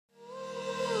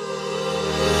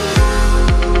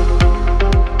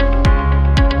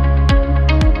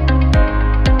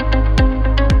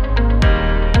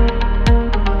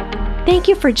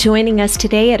for joining us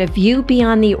today at A View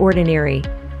Beyond the Ordinary.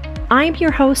 I'm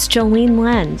your host, Jolene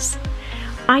Lenz.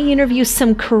 I interview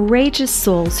some courageous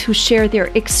souls who share their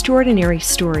extraordinary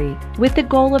story with the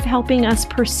goal of helping us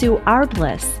pursue our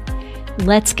bliss.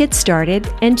 Let's get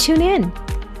started and tune in.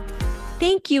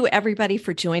 Thank you, everybody,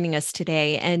 for joining us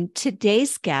today. And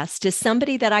today's guest is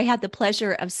somebody that I had the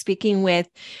pleasure of speaking with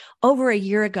over a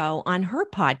year ago on her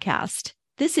podcast.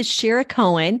 This is Shara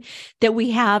Cohen that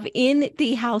we have in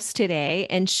the house today.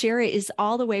 And Shara is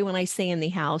all the way, when I say in the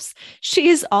house, she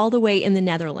is all the way in the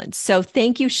Netherlands. So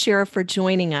thank you, Shara, for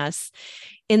joining us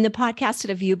in the podcast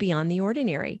at A View Beyond the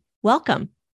Ordinary. Welcome.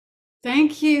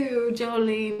 Thank you,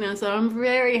 Jolene. So I'm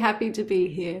very happy to be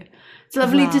here. It's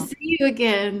lovely to see you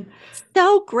again.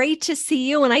 So great to see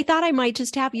you. And I thought I might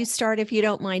just have you start, if you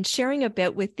don't mind, sharing a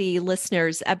bit with the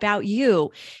listeners about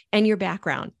you and your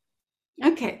background.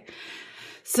 Okay.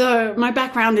 So my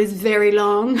background is very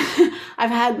long. I've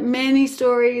had many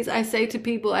stories. I say to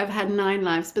people, I've had 9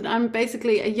 lives, but I'm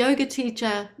basically a yoga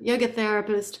teacher, yoga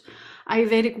therapist,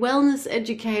 Ayurvedic wellness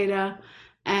educator,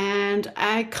 and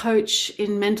I coach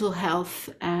in mental health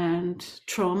and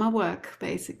trauma work,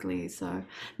 basically. So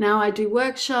now I do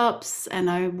workshops and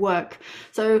I work.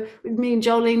 So me and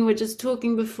Jolene were just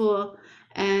talking before,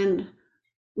 and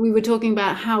we were talking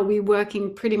about how we're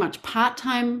working pretty much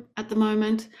part-time at the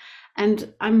moment.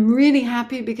 And I'm really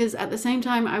happy because at the same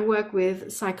time, I work with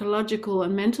psychological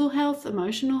and mental health,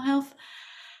 emotional health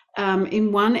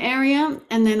in one area.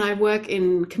 And then I work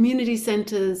in community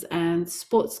centers and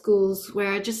sports schools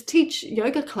where I just teach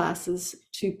yoga classes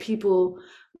to people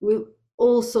with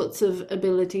all sorts of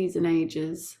abilities and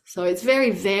ages. So it's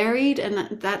very varied,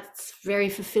 and that's very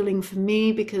fulfilling for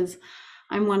me because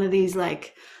I'm one of these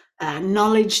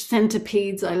knowledge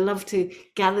centipedes. I love to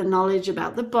gather knowledge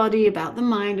about the body, about the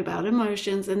mind, about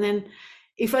emotions. And then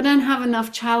if I don't have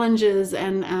enough challenges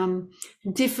and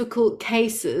difficult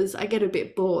cases, I get a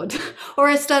bit bored or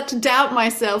I start to doubt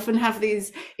myself and have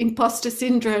these imposter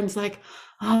syndromes like,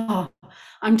 oh,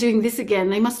 I'm doing this again.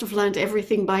 They must have learned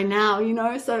everything by now,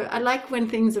 So I like when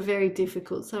things are very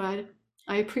difficult. So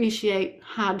I appreciate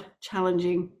hard,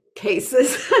 challenging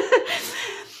cases.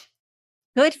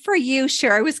 Good for you,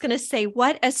 Shara. I was going to say,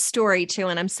 what a story too.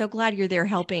 And I'm so glad you're there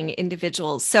helping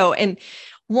individuals. So, and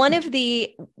one of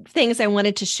the things I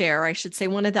wanted to share, I should say,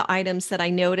 one of the items that I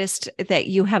noticed that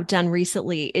you have done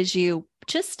recently is you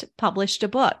just published a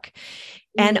book.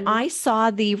 And I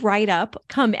saw the write-up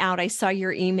come out. I saw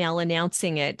your email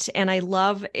announcing it. And I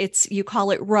love you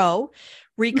call it ROW,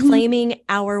 Reclaiming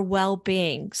Our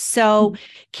Wellbeing. So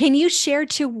can you share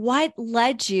what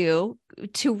led you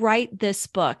to write this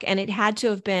book? And it had to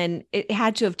have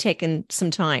taken some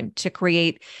time to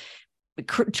create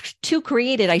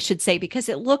it, I should say, because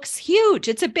it looks huge.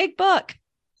 It's a big book.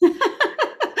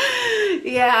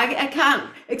 Yeah, I can't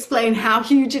explain how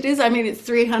huge it is. I mean, it's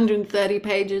 330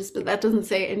 pages, but that doesn't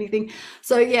say anything.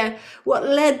 So yeah, what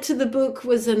led to the book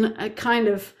was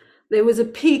there was a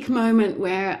peak moment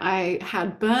where I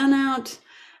had burnout.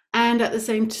 And at the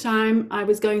same time, I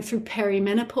was going through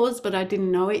perimenopause, but I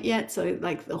didn't know it yet. So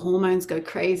the hormones go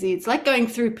crazy. It's like going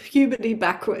through puberty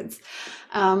backwards.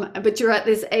 But you're at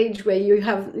this age where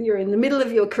you're in the middle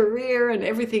of your career and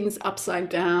everything's upside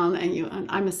down. And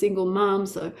I'm a single mom,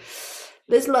 so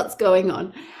there's lots going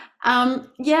on.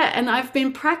 And I've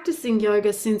been practicing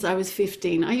yoga since I was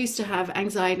 15. I used to have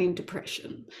anxiety and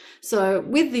depression. So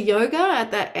with the yoga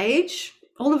at that age,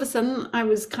 all of a sudden I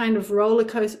was kind of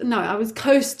I was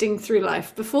coasting through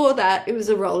life. Before that, it was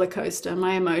a roller coaster,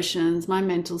 my emotions, my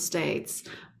mental states.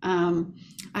 I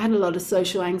had a lot of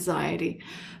social anxiety.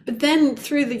 But then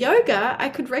through the yoga, I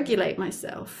could regulate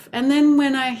myself. And then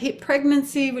when I hit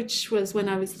pregnancy, which was when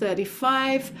I was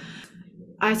 35,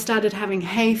 I started having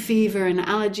hay fever and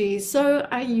allergies. So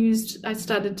I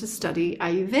started to study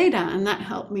Ayurveda, and that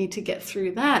helped me to get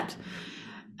through that.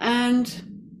 And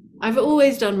I've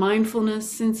always done mindfulness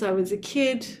since I was a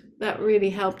kid. That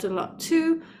really helped a lot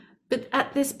too. But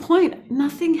at this point,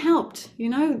 nothing helped.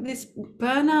 This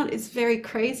burnout is very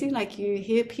crazy. Like you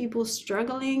hear people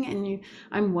struggling, and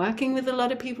I'm working with a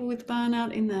lot of people with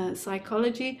burnout in the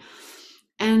psychology.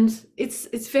 And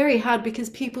it's very hard because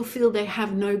people feel they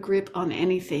have no grip on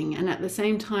anything. And at the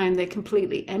same time, they're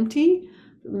completely empty.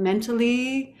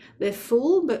 Mentally, they're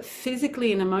full, but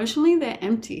physically and emotionally, they're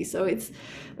empty. So it's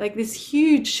like this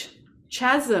huge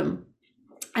chasm.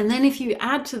 And then if you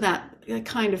add to that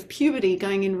kind of puberty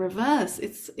going in reverse,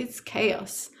 it's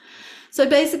chaos. So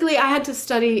basically I had to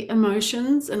study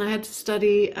emotions, and I had to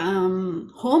study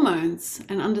hormones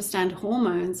and understand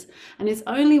hormones. And it's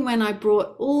only when I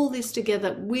brought all this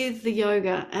together with the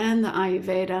yoga and the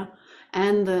Ayurveda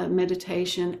and the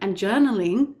meditation and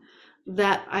journaling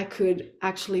that I could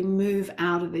actually move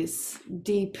out of this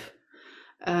deep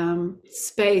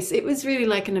space. It was really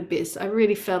like an abyss. I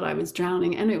really felt I was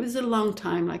drowning, and it was a long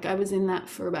time. Like I was in that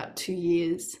for about 2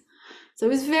 years. So it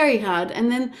was very hard.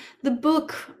 And then the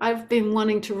book, I've been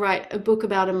wanting to write a book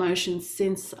about emotions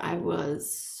since I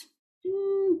was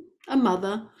a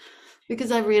mother,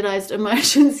 because I realized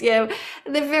emotions, yeah,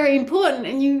 they're very important,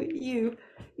 and you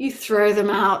throw them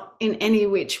out in any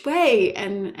which way,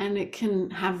 and it can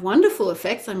have wonderful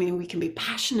effects. I mean, we can be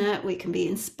passionate, we can be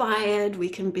inspired, we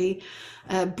can be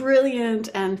brilliant,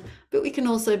 but we can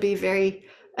also be very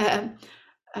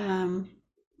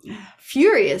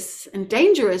furious and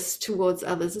dangerous towards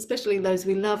others, especially those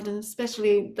we loved, and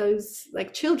especially those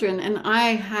like children. And I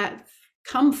had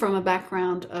come from a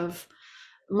background of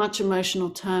much emotional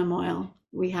turmoil.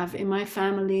 We have in my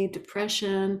family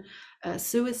depression,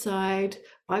 suicide,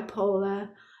 bipolar,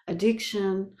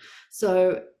 addiction.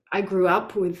 So I grew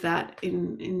up with that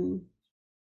in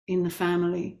the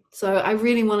family. So I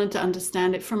really wanted to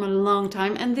understand it from a long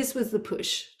time, and this was the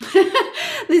push.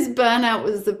 This burnout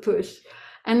was the push.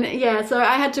 And yeah, so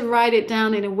I had to write it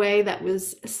down in a way that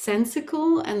was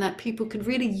sensical and that people could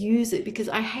really use it, because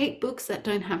I hate books that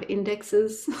don't have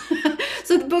indexes.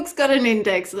 So the book's got an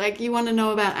index, like you want to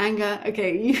know about anger,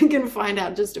 okay, you can find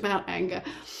out just about anger.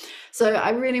 So I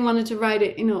really wanted to write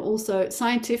it in a also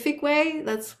scientific way.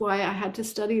 That's why I had to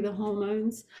study the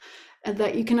hormones, and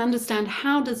that you can understand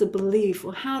how does a belief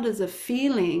or how does a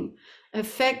feeling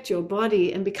affect your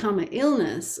body and become an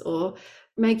illness, or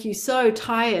make you so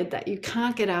tired that you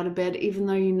can't get out of bed even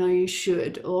though you know you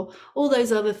should, or all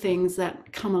those other things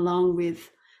that come along with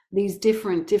these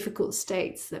different difficult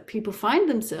states that people find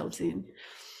themselves in.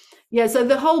 Yeah, so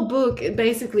the whole book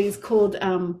basically is called,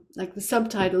 like the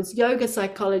subtitles, Yoga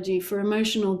Psychology for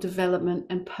Emotional Development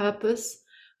and Purpose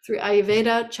through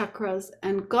Ayurveda, Chakras,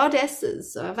 and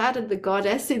Goddesses. So I've added the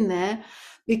goddess in there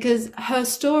because her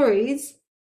stories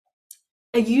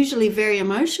are usually very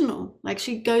emotional. Like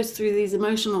she goes through these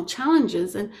emotional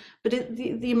challenges, but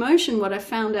the emotion, what I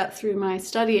found out through my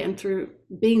study and through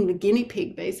being the guinea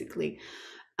pig basically,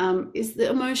 is the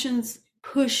emotions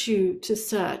push you to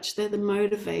search. They're the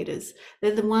motivators.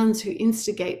 They're the ones who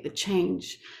instigate the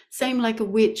change. Same like a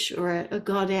witch or a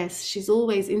goddess. She's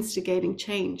always instigating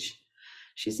change.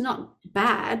 She's not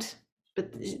bad,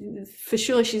 but for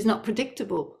sure she's not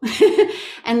predictable.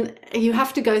 And you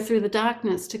have to go through the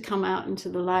darkness to come out into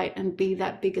the light and be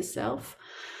that bigger self.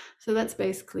 So that's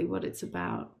basically what it's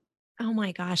about. Oh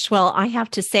my gosh. Well, I have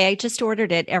to say, I just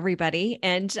ordered it, everybody,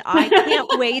 and I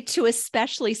can't wait to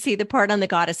especially see the part on the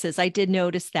goddesses. I did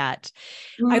notice that.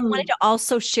 I wanted to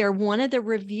also share one of the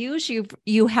reviews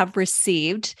you have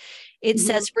received. It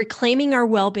says, reclaiming our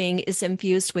well-being is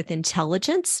infused with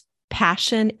intelligence,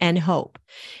 passion, and hope.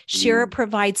 Shira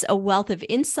provides a wealth of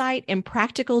insight and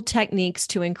practical techniques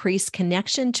to increase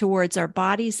connection towards our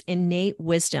body's innate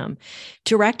wisdom,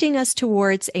 directing us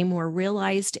towards a more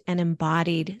realized and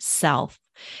embodied self.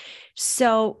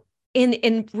 So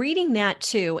in reading that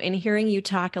too, and hearing you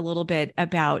talk a little bit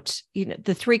about,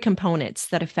 the three components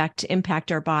that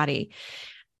impact our body,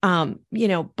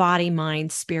 body,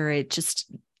 mind, spirit,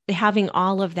 just having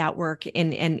all of that work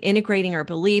and integrating our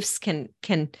beliefs can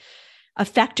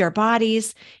affect our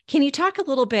bodies. Can you talk a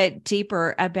little bit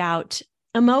deeper about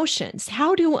emotions?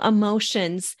 How do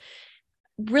emotions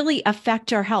really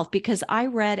affect our health? Because I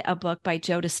read a book by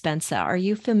Joe Dispenza. Are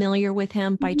you familiar with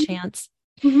him by chance?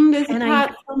 There's a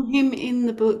part from him in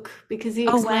the book because he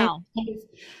explains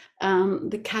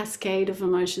the cascade of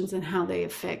emotions and how they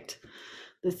affect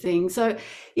the thing. So,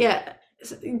 yeah.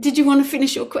 Did you want to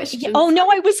finish your question? Oh, no,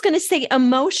 I was going to say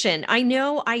emotion. I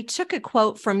know I took a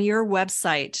quote from your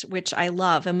website, which I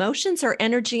love. Emotions are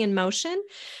energy in motion.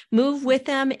 Move with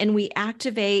them, and we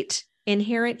activate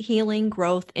inherent healing,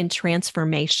 growth, and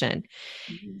transformation.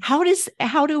 How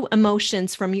do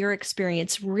emotions, from your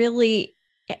experience,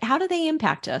 how do they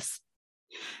impact us?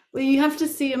 Well, you have to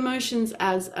see emotions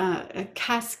as a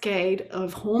cascade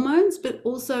of hormones, but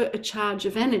also a charge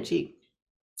of energy.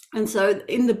 And so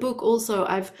in the book also,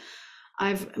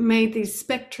 I've made these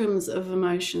spectrums of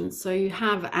emotions. So you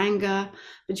have anger,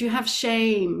 but you have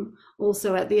shame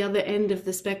also at the other end of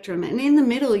the spectrum. And in the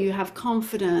middle, you have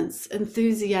confidence,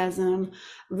 enthusiasm,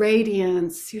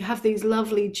 radiance. You have these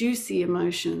lovely, juicy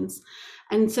emotions.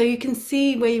 And so you can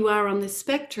see where you are on this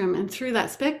spectrum. And through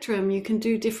that spectrum, you can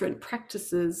do different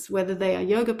practices, whether they are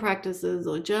yoga practices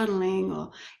or journaling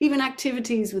or even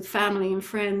activities with family and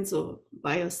friends or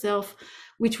by yourself,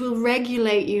 which will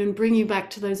regulate you and bring you back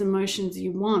to those emotions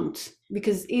you want.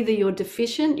 Because either you're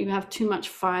deficient, you have too much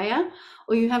fire,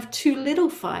 or you have too little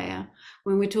fire,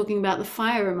 when we're talking about the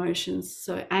fire emotions.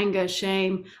 So anger,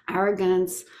 shame,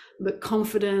 arrogance, but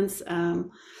confidence,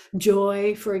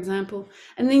 joy, for example.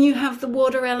 And then you have the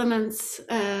water elements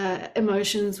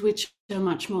emotions, which are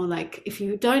much more like, if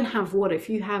you don't have water, if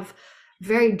you have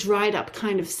very dried up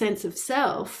kind of sense of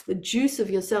self, the juice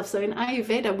of yourself. So in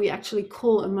Ayurveda, we actually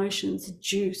call emotions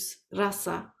juice,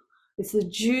 rasa. It's the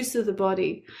juice of the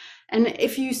body. And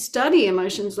if you study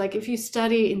emotions, like if you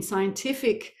study in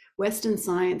scientific Western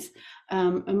science,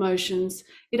 emotions,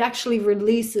 it actually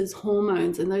releases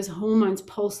hormones, and those hormones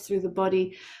pulse through the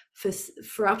body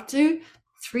for up to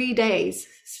 3 days,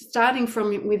 starting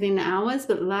from within hours,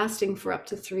 but lasting for up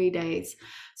to 3 days.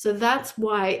 So that's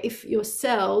why if your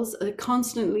cells are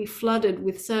constantly flooded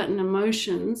with certain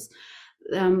emotions,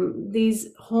 these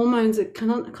hormones are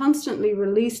constantly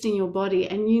released in your body,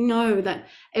 and you know that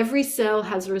every cell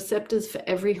has receptors for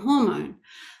every hormone.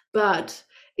 But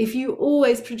if you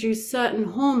always produce certain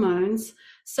hormones,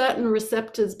 certain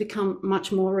receptors become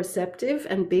much more receptive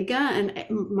and bigger and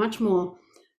much more,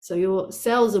 so your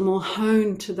cells are more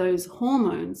honed to those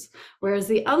hormones. Whereas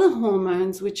the other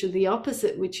hormones, which are the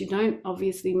opposite, which you don't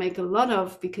obviously make a lot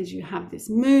of because you have this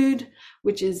mood,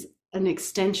 which is an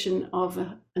extension of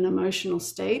an emotional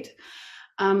state,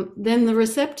 then the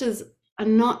receptors are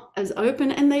not as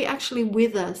open and they actually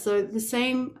wither. So the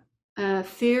same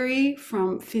theory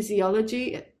from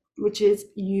physiology, which is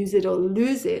use it or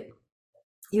lose it,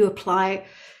 you apply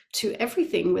to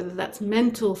everything, whether that's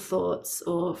mental thoughts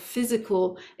or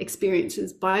physical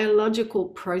experiences, biological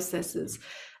processes.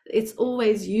 It's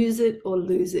always use it or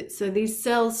lose it. So these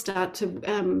cells start to,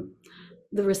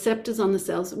 the receptors on the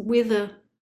cells wither,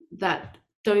 that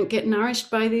don't get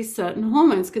nourished by these certain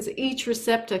hormones, because each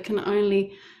receptor can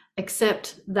only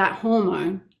accept that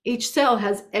hormone. Each cell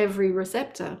has every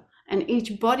receptor, and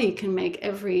each body can make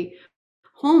every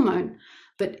hormone.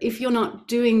 But if you're not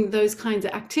doing those kinds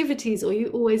of activities, or you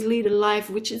always lead a life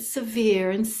which is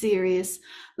severe and serious,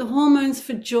 the hormones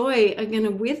for joy are going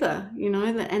to wither,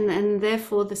 and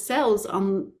therefore the cells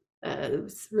on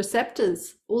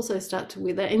receptors also start to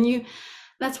wither. And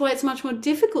that's why it's much more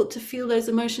difficult to feel those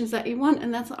emotions that you want.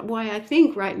 And that's why I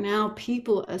think right now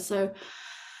people are so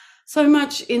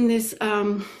much in this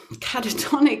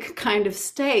catatonic kind of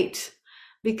state,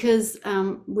 because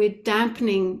we're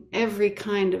dampening every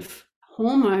kind of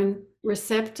hormone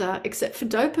receptor except for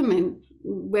dopamine,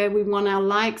 where we want our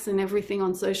likes and everything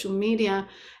on social media,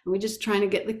 and we're just trying to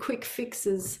get the quick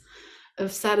fixes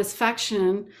of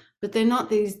satisfaction, but they're not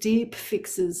these deep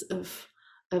fixes of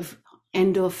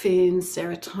endorphins,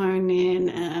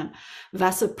 serotonin,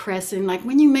 vasopressin. Like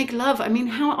when you make love, I mean,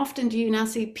 how often do you now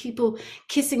see people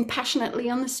kissing passionately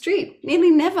on the street?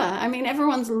 Nearly never. I mean,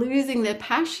 everyone's losing their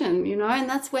passion, and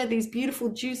that's where these beautiful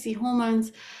juicy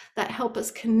hormones that help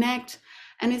us connect.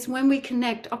 And it's when we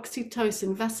connect,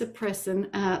 oxytocin, vasopressin,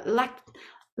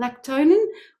 lactonin,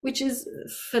 which is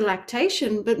for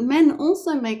lactation, but men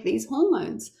also make these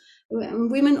hormones.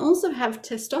 Women also have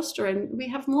testosterone. We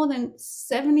have more than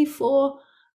 74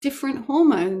 different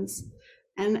hormones,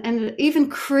 and even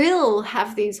krill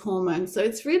have these hormones. So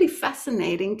it's really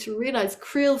fascinating to realize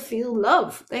krill feel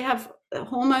love. They have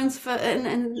hormones for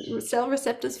and cell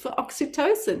receptors for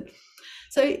oxytocin.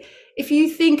 So if you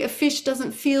think a fish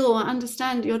doesn't feel or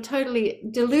understand, you're totally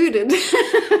deluded.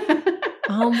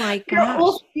 Oh my gosh. You're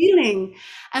all feeling.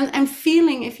 And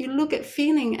feeling, if you look at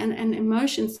feeling and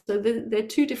emotions, so they're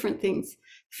two different things.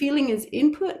 Feeling is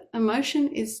input, emotion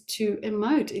is to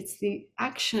emote. It's the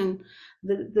action,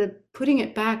 the putting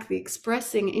it back, the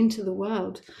expressing into the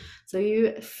world. So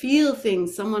you feel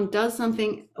things, someone does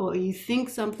something, or you think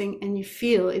something and you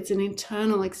feel. It's an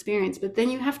internal experience, but then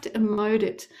you have to emote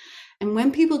it. And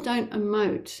when people don't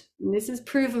emote, and this is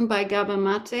proven by Gabor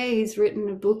Mate, he's written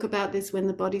a book about this, When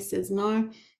the Body Says No.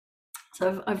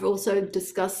 So I've also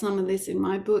discussed some of this in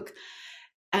my book.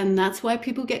 And that's why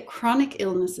people get chronic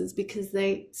illnesses, because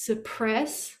they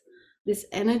suppress this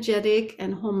energetic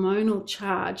and hormonal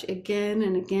charge again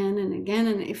and again and again.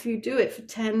 And if you do it for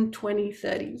 10, 20,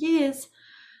 30 years,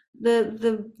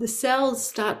 the cells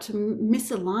start to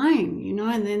misalign,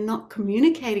 and they're not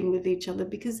communicating with each other,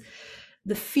 because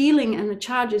the feeling and the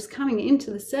charge is coming into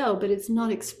the cell, but it's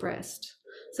not expressed.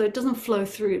 So it doesn't flow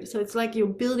through. So it's like you're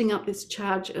building up this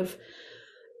charge of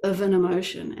an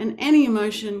emotion, and any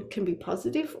emotion can be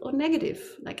positive or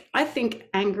negative. Like I think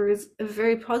anger is a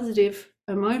very positive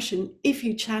emotion if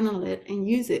you channel it and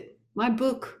use it. My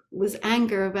book was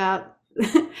anger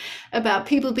about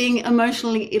people being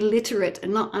emotionally illiterate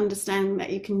and not understanding that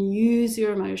you can use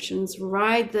your emotions,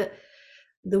 ride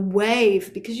the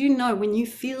wave, because when you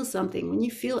feel something, when you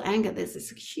feel anger, there's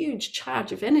this huge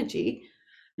charge of energy,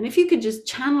 And if you could just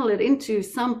channel it into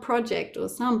some project or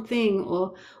something,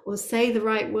 or say the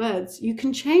right words, you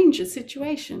can change a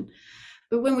situation.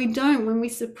 But when we don't, when we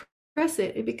suppress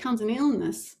it, it becomes an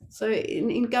illness. So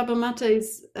in Gabor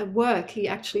Mate's work, he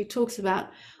actually talks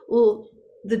about all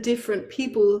the different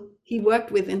people he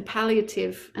worked with in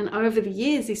palliative. And over the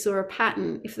years, he saw a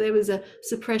pattern. If there was a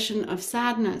suppression of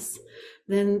sadness,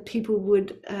 then people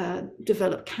would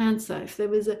develop cancer. If there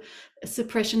was a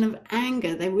suppression of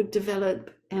anger, they would develop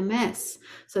MS.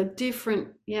 So different,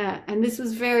 yeah. And this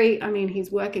was very, I mean,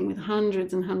 he's working with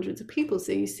hundreds and hundreds of people.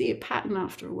 So you see a pattern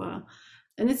after a while.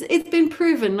 And it's been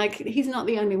proven, like he's not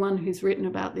the only one who's written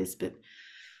about this, but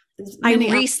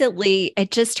I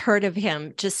just heard of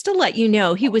him, just to let you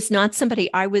know. He was not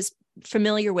somebody I was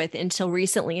familiar with until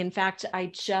recently. In fact, I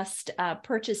just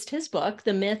purchased his book,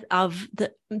 The Myth of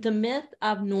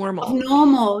Normal.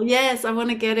 Normal. Yes, I want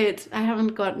to get it. I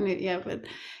haven't gotten it yet, but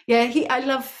yeah, I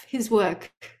love his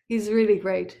work. He's really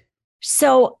great.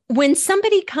 So when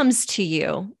somebody comes to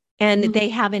you and Mhm. they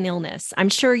have an illness, I'm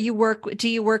sure do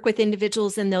you work with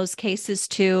individuals in those cases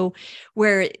too,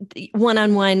 where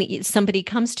one-on-one somebody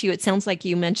comes to you, it sounds like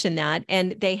you mentioned that,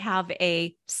 and they have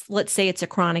let's say it's a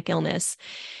chronic illness.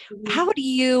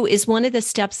 Mhm. Is one of the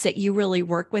steps that you really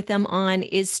work with them on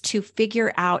is to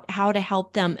figure out how to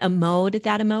help them emote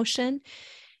that emotion?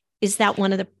 Is that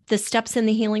one of the steps in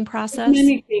the healing There's process?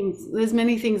 many things. There's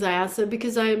many things I ask. So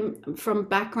because I'm from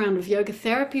background of yoga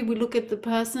therapy, we look at the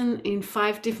person in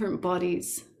 5 different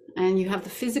bodies. And you have the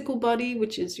physical body,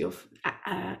 which is your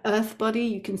earth body.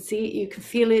 You can see it, you can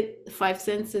feel it, the 5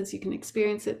 senses, you can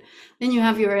experience it. Then you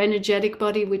have your energetic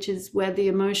body, which is where the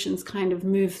emotions kind of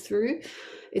move through.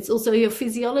 It's also your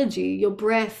physiology. Your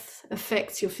breath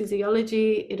affects your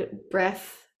physiology.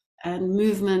 Breath and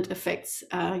movement affects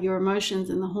your emotions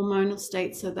and the hormonal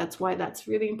state. So that's why that's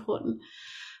really important.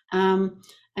 And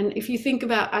if you think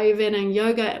about Ayurveda and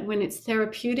yoga, when it's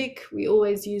therapeutic, we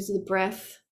always use the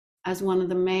breath as one of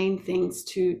the main things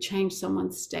to change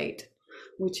someone's state,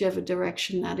 whichever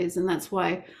direction that is. And that's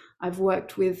why I've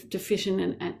worked with deficient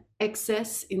and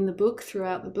excess in the book,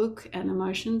 throughout the book, and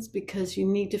emotions, because you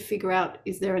need to figure out,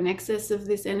 is there an excess of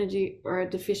this energy or a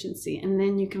deficiency? And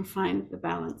then you can find the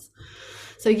balance.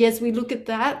 So yes, we look at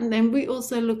that. And then we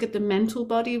also look at the mental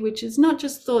body, which is not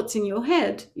just thoughts in your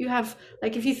head. You have,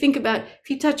 like, if you think about, if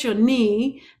you touch your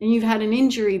knee and you've had an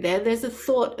injury there's a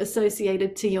thought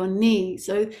associated to your knee.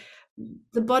 So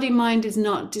the body mind is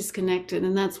not disconnected.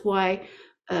 And that's why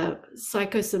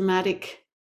psychosomatic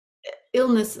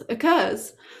illness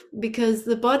occurs, because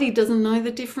the body doesn't know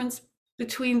the difference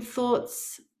between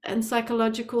thoughts and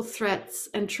psychological threats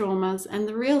and traumas and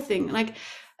the real thing. Like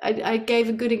I gave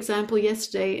a good example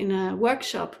yesterday in a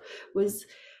workshop, was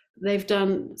they've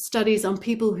done studies on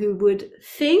people who would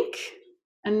think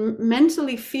and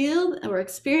mentally feel or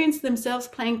experience themselves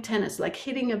playing tennis, like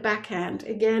hitting a backhand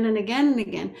again and again and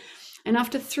again. And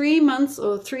after 3 months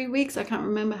or 3 weeks, I can't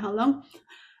remember how long,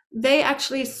 they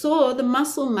actually saw the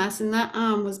muscle mass in that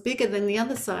arm was bigger than the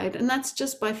other side. And that's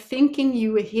just by thinking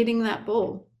you were hitting that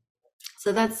ball.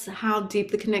 So that's how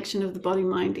deep the connection of the body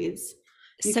mind is.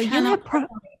 You So cannot.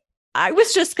 I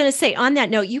was just going to say, on that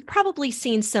note, you've probably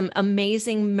seen some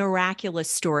amazing,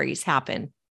 miraculous stories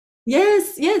happen.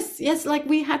 Yes, yes, yes. Like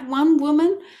we had one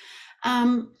woman,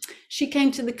 she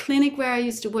came to the clinic where I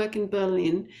used to work in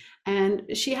Berlin, and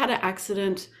she had an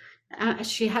accident.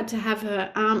 She had to have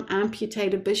her arm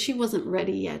amputated, but she wasn't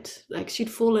ready yet. Like she'd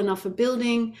fallen off a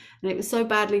building and it was so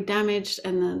badly damaged,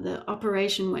 and the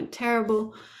operation went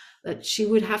terrible that she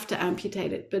would have to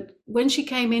amputate it. But when she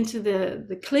came into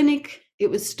the clinic, it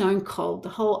was stone cold, the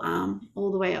whole arm,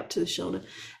 all the way up to the shoulder.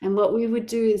 And what we would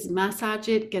do is massage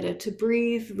it, get her to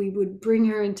breathe. We would bring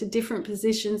her into different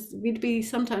positions. We'd be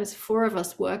sometimes 4 of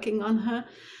us working on her.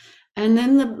 And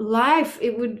then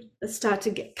it would start to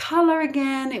get color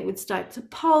again. It would start to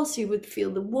pulse. You would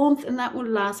feel the warmth, and that would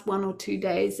last 1 or 2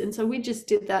 days. And so we just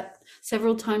did that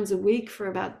several times a week for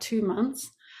about 2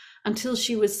 months, until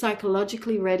she was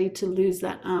psychologically ready to lose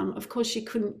that arm. Of course, she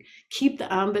couldn't keep the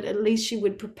arm, but at least she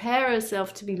would prepare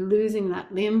herself to be losing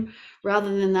that limb, rather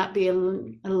than that be a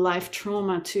life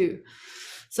trauma too.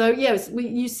 So yes,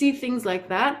 you see things like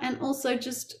that. And also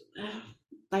just,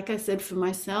 like I said, for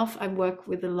myself, I work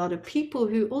with a lot of people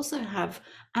who also have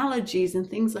allergies and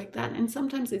things like that. And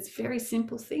sometimes it's very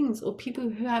simple things, or people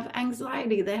who have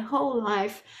anxiety their whole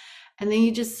life. And then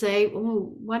you just say,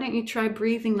 oh, why don't you try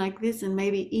breathing like this, and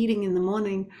maybe eating in the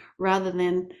morning rather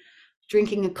than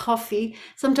drinking a coffee.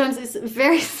 Sometimes it's a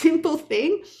very simple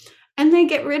thing, and they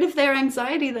get rid of their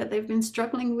anxiety that they've been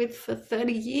struggling with for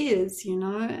 30 years,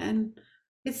 and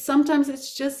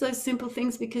It's just those simple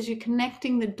things, because you're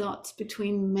connecting the dots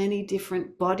between many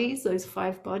different bodies, those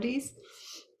 5 bodies.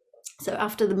 So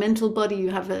after the mental body, you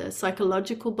have a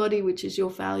psychological body, which is your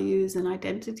values and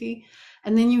identity.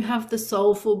 And then you have the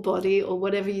soulful body, or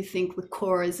whatever you think the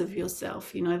core is of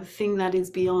yourself, the thing that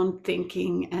is beyond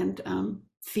thinking and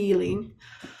feeling,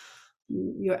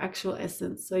 your actual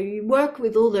essence. So you work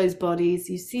with all those bodies,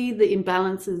 you see the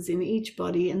imbalances in each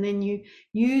body, and then you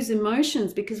use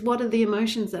emotions, because what are the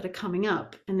emotions that are coming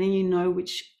up? And then you know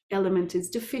which element is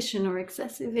deficient or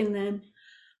excessive in them.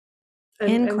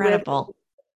 And where, Incredible.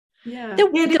 yeah,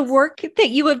 The work that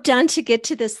you have done to get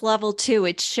to this level too,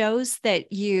 it shows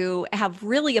that you have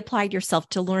really applied yourself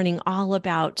to learning all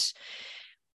about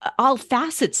all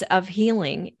facets of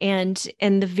healing and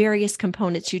the various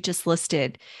components you just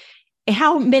listed.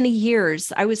 How many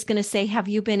years, I was going to say, have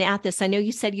you been at this? I know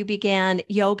you said you began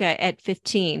yoga at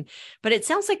 15, but it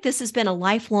sounds like this has been a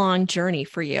lifelong journey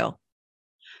for you.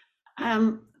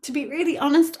 To be really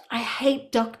honest, I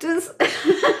hate doctors.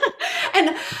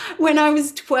 And when I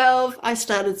was 12, I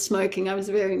started smoking. I was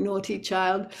a very naughty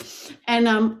child. And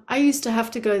I used to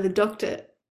have to go to the doctor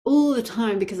all the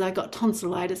time because I got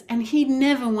tonsillitis. And he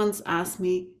never once asked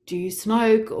me, do you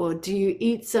smoke or do you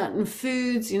eat certain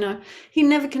foods? He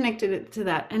never connected it to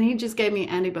that. And he just gave me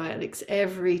antibiotics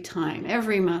every time.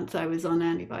 Every month I was on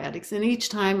antibiotics. And each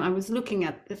time I was looking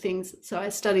at the things. So I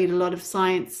studied a lot of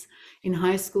science in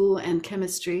high school and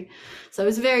chemistry. So I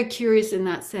was very curious in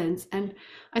that sense. And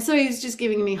I saw he was just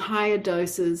giving me higher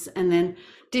doses and then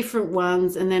different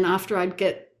ones. And then after I'd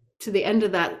get to the end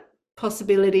of that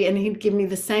possibility, and he'd give me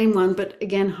the same one, but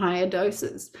again, higher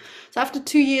doses. So after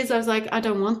 2 years, I was like, I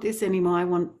don't want this anymore. I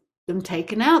want them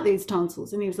taken out, these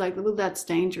tonsils. And he was like, well, that's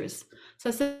dangerous. So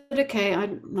I said, okay,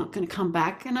 I'm not going to come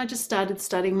back. And I just started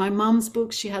studying my mum's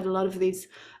books. She had a lot of these.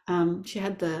 She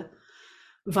had the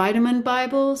vitamin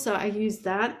Bible. So I used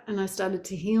that and I started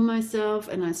to heal myself,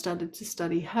 and I started to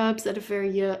study herbs at a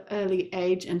very early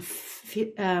age, and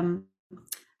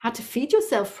how to feed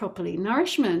yourself properly,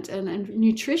 nourishment and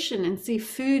nutrition, and see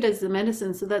food as the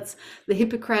medicine. So that's the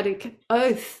Hippocratic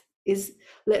oath, is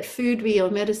let food be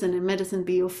your medicine and medicine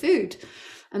be your food.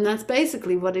 And that's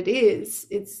basically what it is.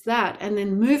 It's that. And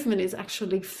then movement is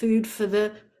actually food for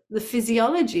the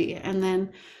physiology. And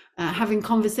then having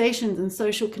conversations and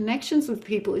social connections with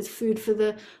people is food for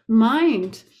the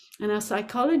mind and our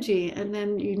psychology. And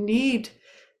then you need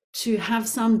to have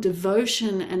some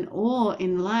devotion and awe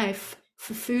in life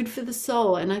for food for the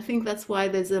soul. And I think that's why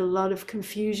there's a lot of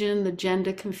confusion, the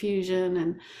gender confusion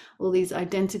and all these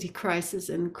identity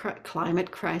crises and climate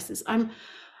crisis.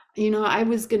 I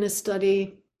was going to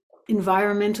study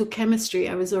environmental chemistry.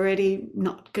 I was already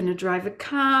not going to drive a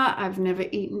car. I've never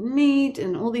eaten meat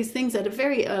and all these things at a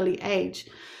very early age.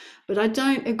 But I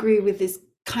don't agree with this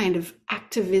kind of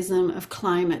activism of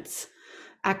climate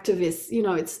activists.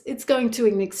 It's going to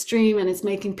an extreme, and it's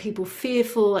making people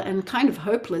fearful and kind of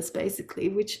hopeless, basically,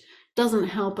 which doesn't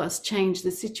help us change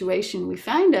the situation we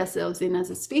find ourselves in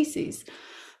as a species.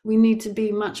 We need to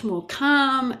be much more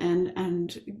calm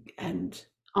and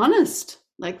honest.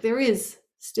 Like, there is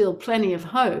still plenty of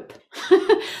hope,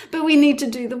 but we need to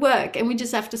do the work, and we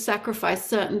just have to sacrifice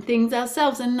certain things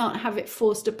ourselves and not have it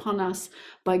forced upon us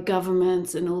by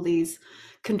governments and all these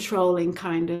controlling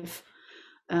kind of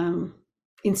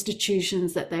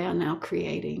institutions that they are now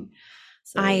creating.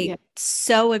 So, I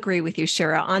so agree with you,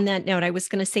 Shira. On that note, I was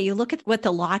going to say, you look at what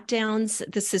the lockdowns,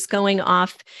 this is going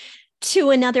off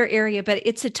to another area, but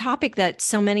it's a topic that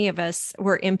so many of us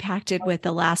were impacted with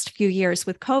the last few years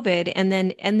with COVID, and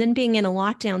then being in a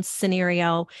lockdown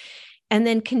scenario, and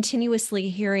then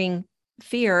continuously hearing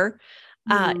fear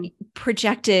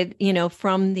projected,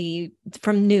 from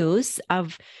news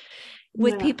of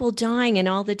with people dying and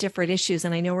all the different issues.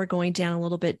 And I know we're going down a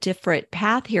little bit different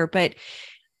path here, but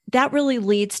that really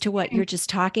leads to what you're just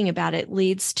talking about. It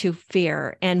leads to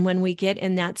fear. And when we get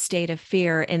in that state of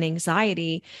fear and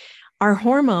anxiety, our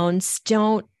hormones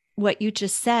don't, what you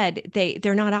just said,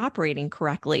 they're not operating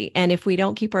correctly. And if we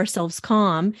don't keep ourselves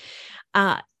calm,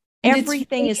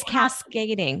 everything is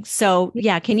cascading. So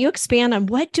yeah, can you expand on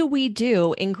what do we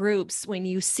do in groups when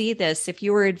you see this? If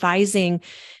you were advising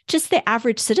just the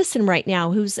average citizen right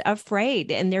now who's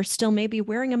afraid and they're still maybe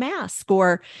wearing a mask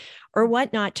or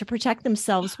whatnot to protect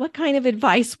themselves, what kind of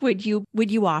advice would you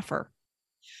offer?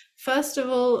 First of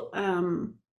all,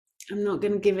 I'm not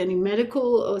going to give any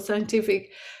medical or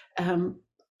scientific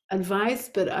advice,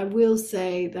 but I will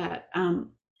say that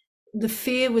the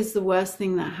fear was the worst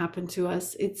thing that happened to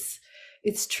us.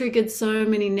 It's triggered so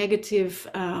many negative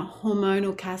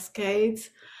hormonal cascades,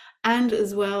 and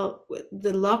as well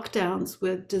the lockdowns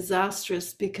were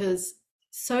disastrous because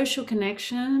social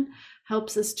connection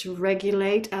helps us to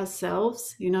regulate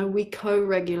ourselves. You know, we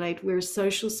co-regulate. We're a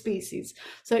social species.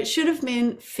 So it should have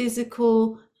been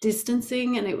physical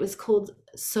distancing, and it was called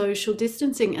social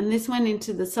distancing. And this went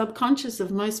into the subconscious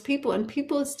of most people, and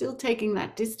people are still taking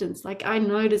that distance. Like I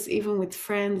notice even with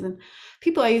friends and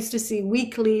people I used to see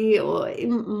weekly or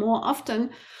even more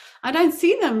often, I don't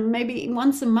see them maybe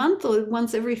once a month or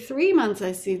once every 3 months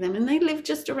I see them, and they live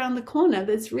just around the corner.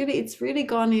 It's really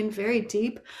gone in very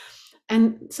deep.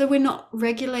 And so we're not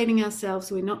regulating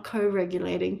ourselves, we're not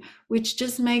co-regulating, which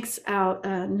just makes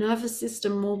our nervous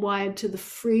system more wired to the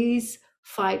freeze,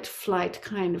 fight, flight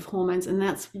kind of hormones. And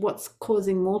that's what's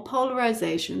causing more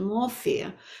polarization, more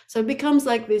fear. So it becomes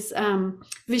like this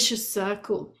vicious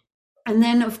circle. And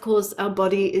then, of course, our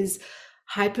body is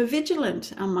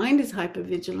hypervigilant, our mind is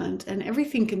hypervigilant, and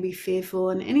everything can be fearful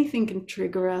and anything can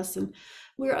trigger us. And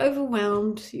we're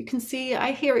overwhelmed. You can see,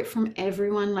 I hear it from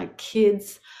everyone, like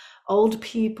kids, old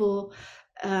people.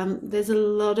 There's a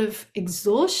lot of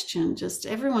exhaustion. Just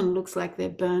everyone looks like they're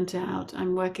burnt out.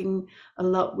 I'm working a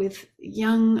lot with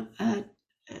young,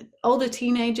 older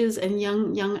teenagers and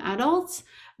young adults,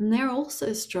 and they're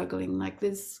also struggling. Like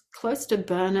there's close to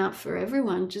burnout for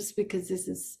everyone, just because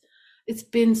it's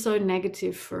been so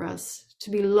negative for us to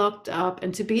be locked up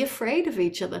and to be afraid of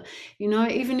each other. You know,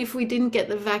 even if we didn't get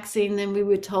the vaccine, then we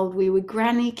were told we were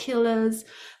granny killers,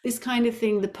 this kind of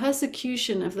thing. The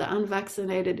persecution of the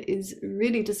unvaccinated is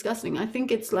really disgusting. I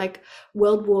think it's like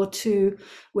World War II,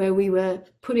 where we were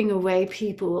putting away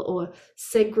people or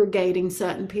segregating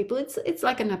certain people. It's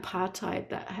like an apartheid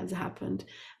that has happened.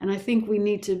 And I think we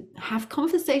need to have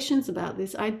conversations about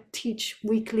this. I teach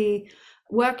weekly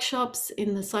workshops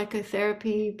in the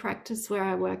psychotherapy practice where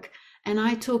I work, and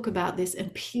I talk about this,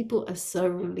 and people are so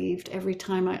relieved every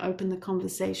time I open the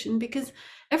conversation, because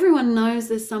everyone knows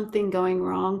there's something going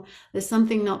wrong, there's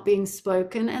something not being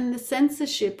spoken. And the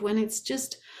censorship, when it's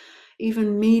just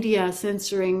even media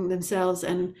censoring themselves.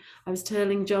 And I was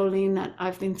telling Jolene that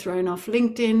I've been thrown off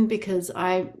LinkedIn because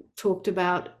I talked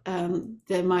about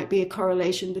there might be a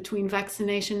correlation between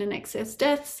vaccination and excess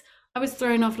deaths. I was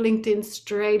thrown off LinkedIn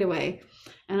straight away,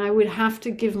 and I would have to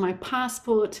give my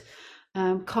passport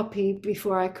copy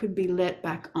before I could be let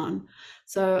back on.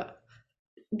 So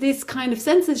this kind of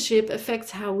censorship affects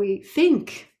how we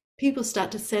think. People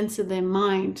start to censor their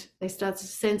mind. They start to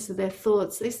censor their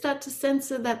thoughts. They start to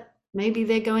censor that maybe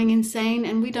they're going insane,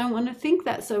 and we don't want to think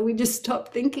that. So we just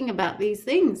stop thinking about these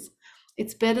things.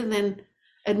 It's better than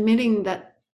admitting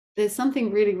that there's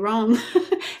something really wrong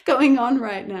going on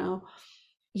right now.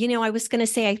 You know, I was going to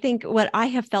say, I think what I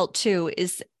have felt too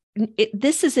is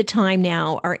this is a time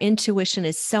now, our intuition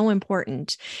is so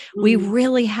important. We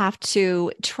really have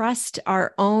to trust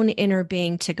our own inner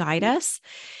being to guide us.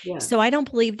 Yeah. So I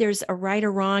don't believe there's a right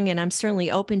or wrong, and I'm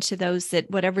certainly open to those that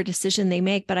whatever decision they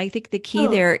make. But I think the key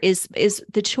there is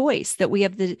the choice, that we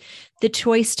have the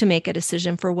choice to make a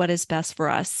decision for what is best for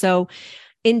us. So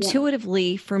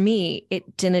intuitively, for me,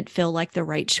 it didn't feel like the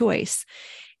right choice.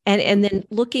 And then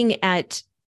looking at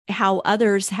how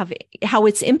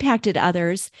it's impacted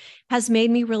others has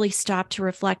made me really stop to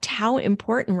reflect how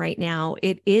important right now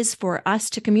it is for us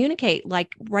to communicate,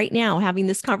 like right now, having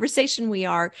this conversation we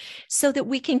are, so that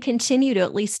we can continue to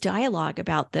at least dialogue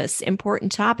about this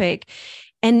important topic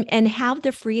and have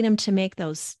the freedom to make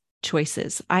those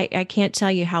choices. I can't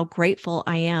tell you how grateful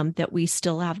I am that we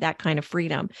still have that kind of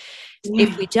freedom. Yeah.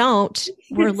 If we don't,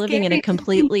 we're living in a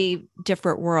completely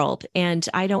different world. And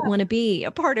I don't want to be a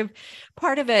part of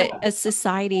a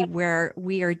society where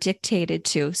we are dictated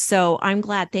to. So I'm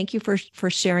glad. Thank you for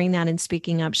sharing that and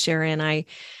speaking up, Sharon. I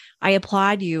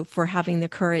applaud you for having the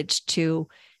courage to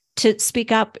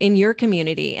speak up in your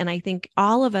community. And I think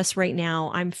all of us right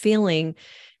now, I'm feeling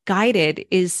guided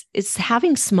is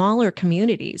having smaller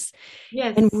communities.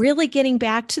 Yes. And really getting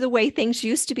back to the way things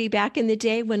used to be back in the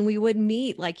day, when we would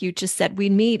meet, like you just said,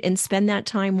 we'd meet and spend that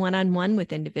time one-on-one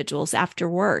with individuals after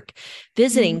work,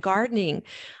 visiting, gardening.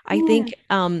 I think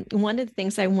one of the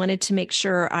things I wanted to make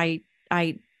sure I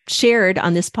shared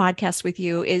on this podcast with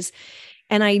you is,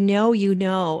 and I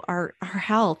know our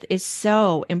health is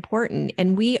so important,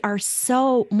 and we are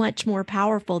so much more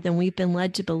powerful than we've been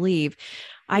led to believe.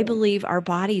 I believe our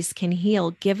bodies can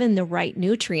heal given the right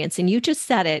nutrients. And you just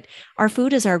said it, our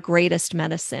food is our greatest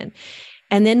medicine.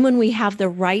 And then when we have the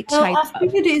right type I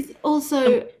think it is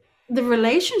also the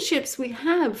relationships we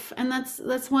have. And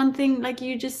that's one thing, like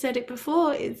you just said it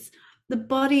before, is the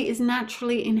body is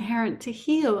naturally inherent to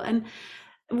heal. And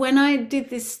when I did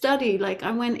this study, like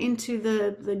I went into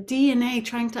the DNA,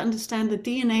 trying to understand the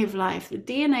DNA of life. The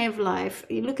DNA of life,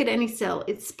 you look at any cell,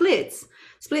 it splits.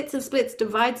 splits and splits,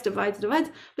 divides,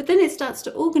 but then it starts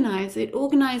to organize. It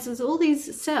organizes all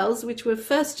these cells, which were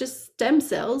first just stem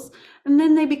cells, and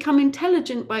then they become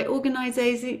intelligent by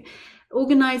organizing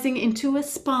into a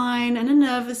spine and a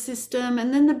nervous system,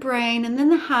 and then the brain, and then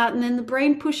the heart, and then the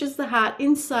brain pushes the heart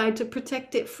inside to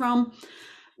protect it from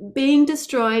being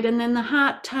destroyed. And then the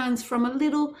heart turns from a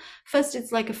little, first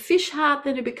it's like a fish heart,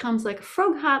 then it becomes like a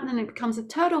frog heart, and then it becomes a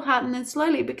turtle heart, and then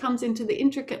slowly it becomes into the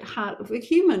intricate heart of a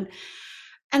human.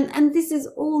 And this is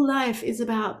all life is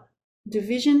about: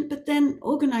 division, but then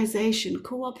organization,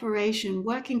 cooperation,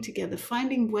 working together,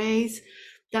 finding ways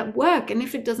that work. And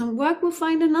if it doesn't work, we'll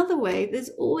find another way. There's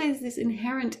always this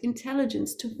inherent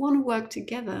intelligence to want to work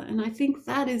together. And I think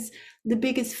that is the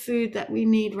biggest food that we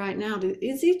need right now,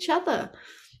 is each other,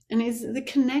 and is the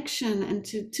connection, and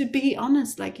to be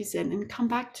honest, like you said, and come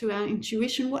back to our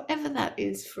intuition, whatever that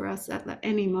is for us at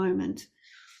any moment.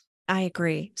 I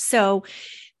agree. So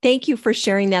thank you for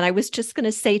sharing that. I was just going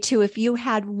to say too, if you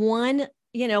had one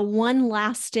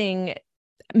lasting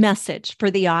message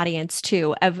for the audience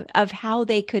too, of how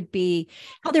they could be,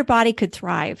 how their body could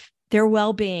thrive, their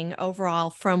well-being overall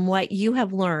from what you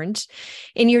have learned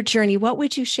in your journey, what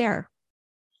would you share?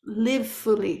 Live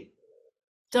fully.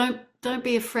 Don't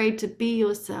be afraid to be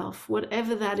yourself,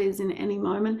 whatever that is in any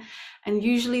moment. And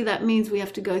usually that means we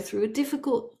have to go through a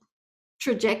difficult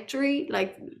trajectory.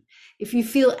 Like if you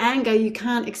feel anger, you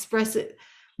can't express it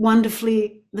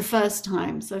wonderfully the first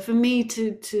time. So for me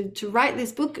to write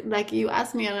this book, like you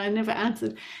asked me and I never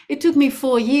answered, it took me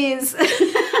 4 years.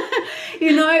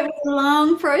 It was a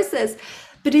long process.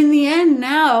 But in the end,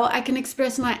 now I can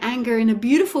express my anger in a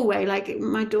beautiful way. Like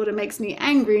my daughter makes me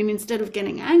angry, and instead of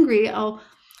getting angry, I'll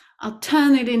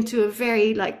turn it into a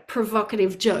very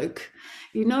provocative joke,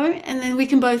 and then we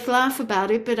can both laugh about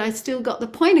it, but I still got the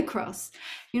point across,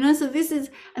 so this is,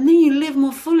 and then you live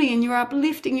more fully, and you're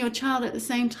uplifting your child at the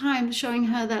same time, showing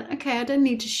her that, okay, I don't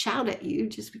need to shout at you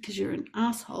just because you're an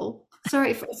asshole. Sorry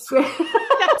if I swear.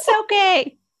 That's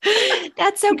okay.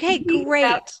 That's okay.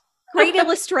 Great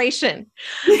illustration.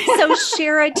 So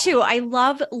Shira too, I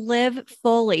love live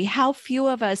fully. How few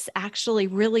of us actually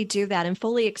really do that and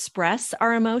fully express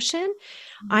our emotion.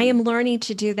 Mm-hmm. I am learning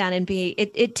to do that, and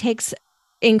it takes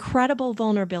incredible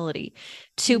vulnerability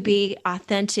to be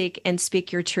authentic and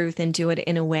speak your truth and do it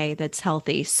in a way that's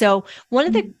healthy. So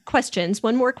one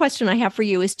more question I have for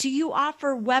you is, do you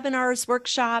offer webinars,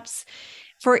 workshops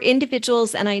for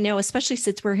individuals? And I know, especially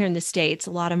since we're here in the States,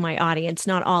 a lot of my audience,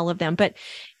 not all of them, but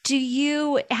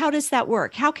how does that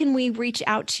work? How can we reach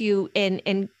out to you and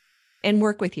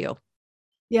work with you?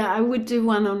 Yeah, I would do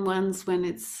one-on-ones when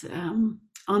it's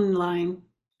online,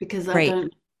 because I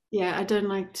don't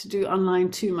like to do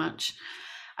online too much.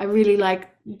 I really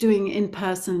like doing in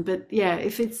person, but yeah,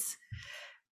 if it's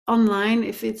online,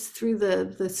 if it's through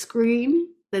the screen,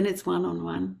 then it's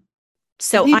one-on-one.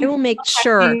 So I will make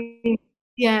sure.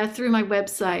 Yeah, through my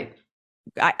website.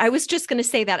 I was just going to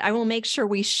say that I will make sure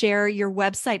we share your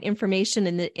website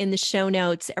information in the show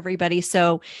notes, everybody.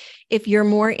 So if you're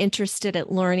more interested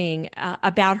at learning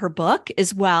about her book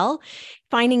as well,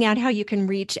 finding out how you can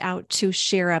reach out to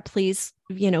Shira, please,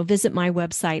 visit my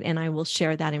website and I will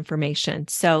share that information.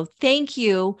 So thank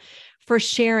you for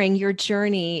sharing your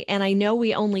journey. And I know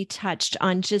we only touched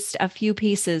on just a few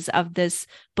pieces of this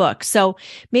book. So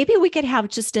maybe we could have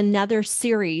just another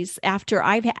series after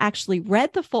I've actually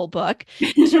read the full book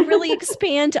to really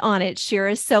expand on it,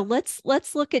 Shira. So let's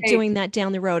look at doing that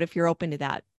down the road if you're open to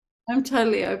that. I'm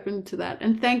totally open to that.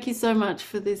 And thank you so much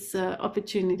for this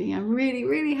opportunity. I'm really,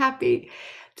 really happy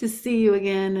to see you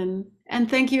again. And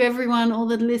thank you, everyone, all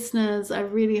the listeners. I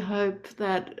really hope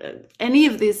that any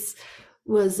of this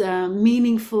was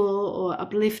meaningful or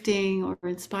uplifting or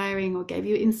inspiring or gave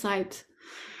you insight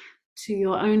to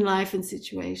your own life and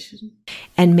situation.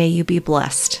 And may you be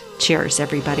blessed. Cheers,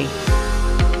 everybody.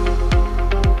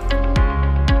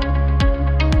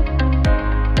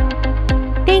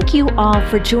 Thank you all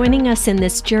for joining us in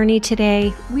this journey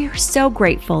today. We are so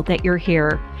grateful that you're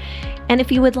here. And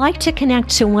if you would like to connect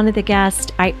to one of the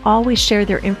guests, I always share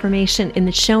their information in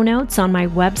the show notes on my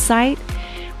website,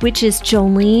 which is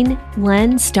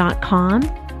jolenelenz.com.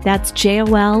 That's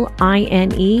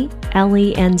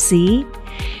JOLINELENZ.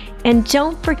 And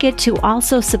don't forget to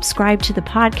also subscribe to the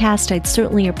podcast. I'd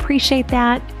certainly appreciate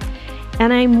that.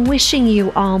 And I'm wishing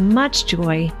you all much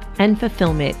joy and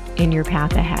fulfillment in your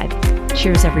path ahead.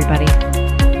 Cheers, everybody.